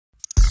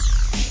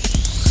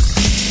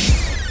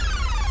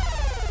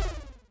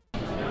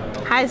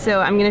guys,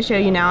 so I'm going to show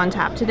you Now on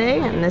Tap today,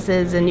 and this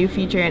is a new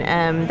feature in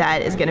M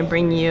that is going to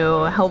bring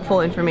you helpful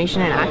information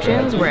and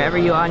actions wherever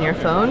you are on your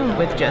phone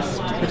with just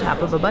the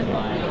tap of a button.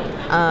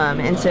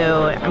 And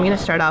so I'm going to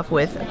start off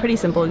with a pretty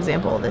simple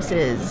example. This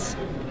is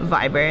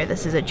Viber.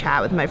 This is a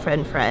chat with my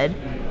friend Fred,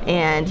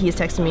 and he's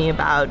texting me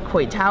about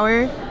Coit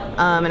Tower,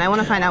 and I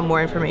want to find out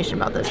more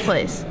information about this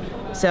place.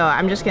 So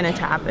I'm just going to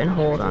tap and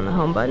hold on the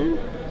home button.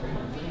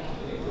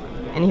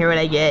 And here what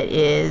I get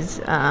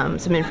is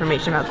some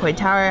information about Coit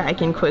Tower. I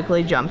can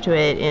quickly jump to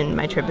it in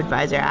my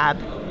TripAdvisor app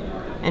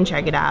and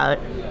check it out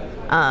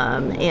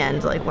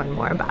and like learn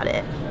more about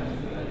it.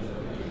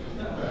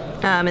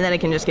 And then I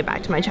can just get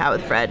back to my chat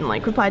with Fred and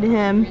like reply to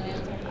him.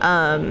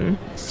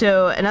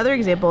 So another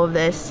example of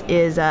this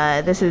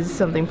is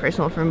something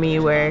personal for me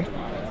where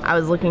I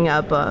was looking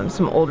up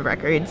some old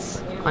records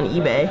on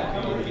eBay.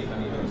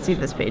 Let's see if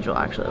this page will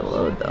actually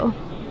load though.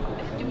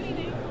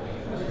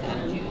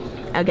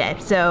 Okay,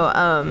 so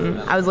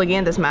I was looking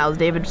at this Miles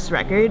Davis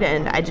record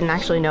and I didn't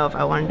actually know if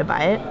I wanted to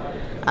buy it.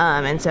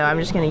 And so I'm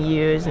just going to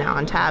use Now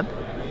on Tap,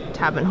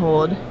 tap and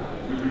hold.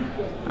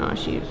 Oh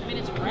shoot,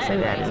 looks like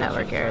we had a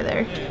network error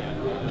there.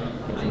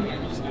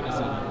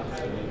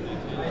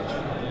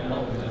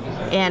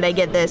 And I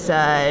get this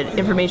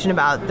information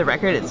about the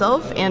record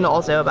itself and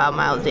also about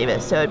Miles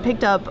Davis. So it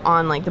picked up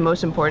on like the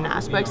most important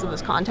aspects of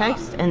this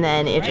context, and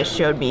then it just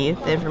showed me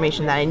the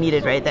information that I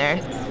needed right there.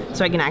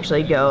 So I can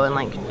actually go and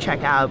like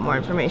check out more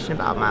information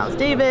about Miles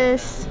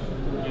Davis,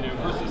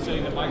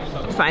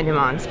 find him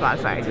on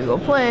Spotify or Google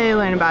Play,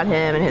 learn about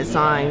him and his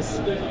songs,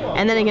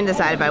 and then I can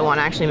decide if I want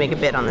to actually make a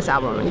bid on this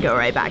album and go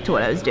right back to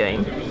what I was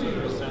doing.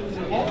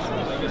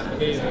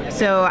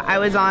 So I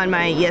was on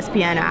my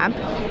ESPN app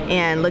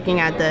and looking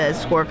at the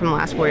score from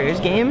last Warriors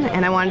game,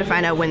 and I wanted to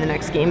find out when the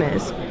next game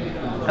is.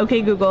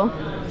 Okay Google,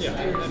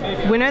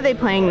 when are they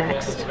playing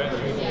next?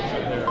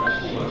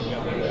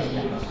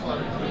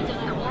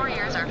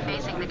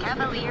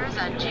 Cavaliers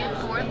on June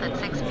 4th at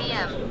 6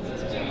 p.m.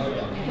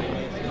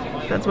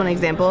 That's one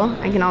example.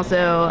 I can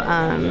also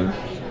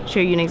show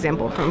you an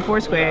example from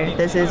Foursquare.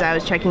 This is, I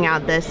was checking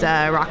out this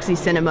Roxy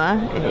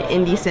Cinema,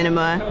 indie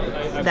cinema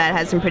that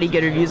has some pretty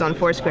good reviews on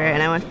Foursquare,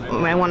 and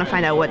I want to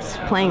find out what's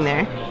playing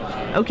there.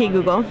 Okay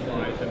Google,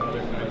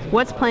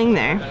 what's playing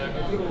there?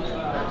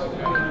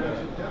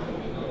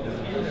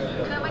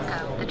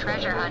 The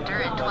Treasure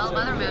Hunter and 12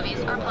 other movies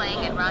are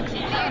playing at Roxy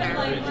Theater.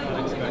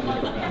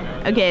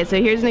 Okay,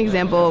 so here's an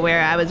example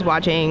where I was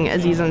watching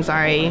Aziz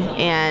Ansari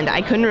and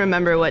I couldn't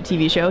remember what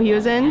TV show he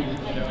was in.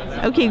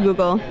 Okay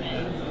Google,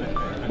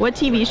 what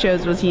TV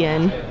shows was he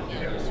in?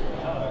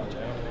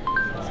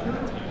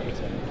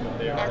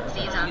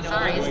 Aziz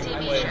Ansari's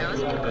TV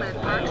shows include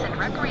Parks and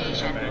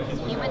Recreation,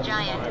 Human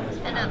Giant,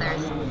 and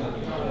others.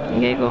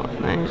 Okay, cool.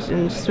 I'm just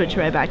going to switch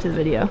right back to the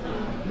video.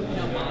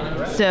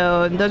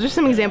 So those are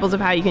some examples of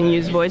how you can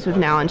use voice with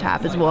Now on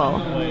Tap as well.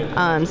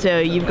 So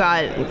you've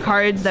got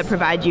cards that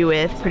provide you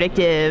with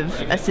predictive,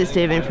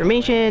 assistive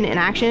information and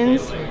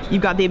actions.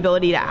 You've got the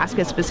ability to ask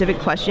a specific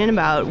question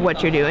about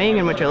what you're doing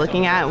and what you're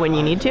looking at when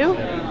you need to.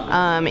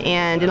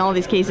 And in all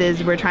these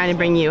cases, we're trying to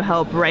bring you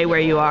help right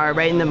where you are,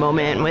 right in the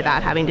moment,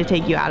 without having to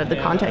take you out of the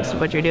context of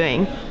what you're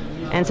doing.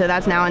 And so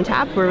that's Now on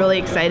Tap. We're really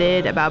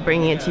excited about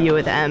bringing it to you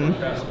with M.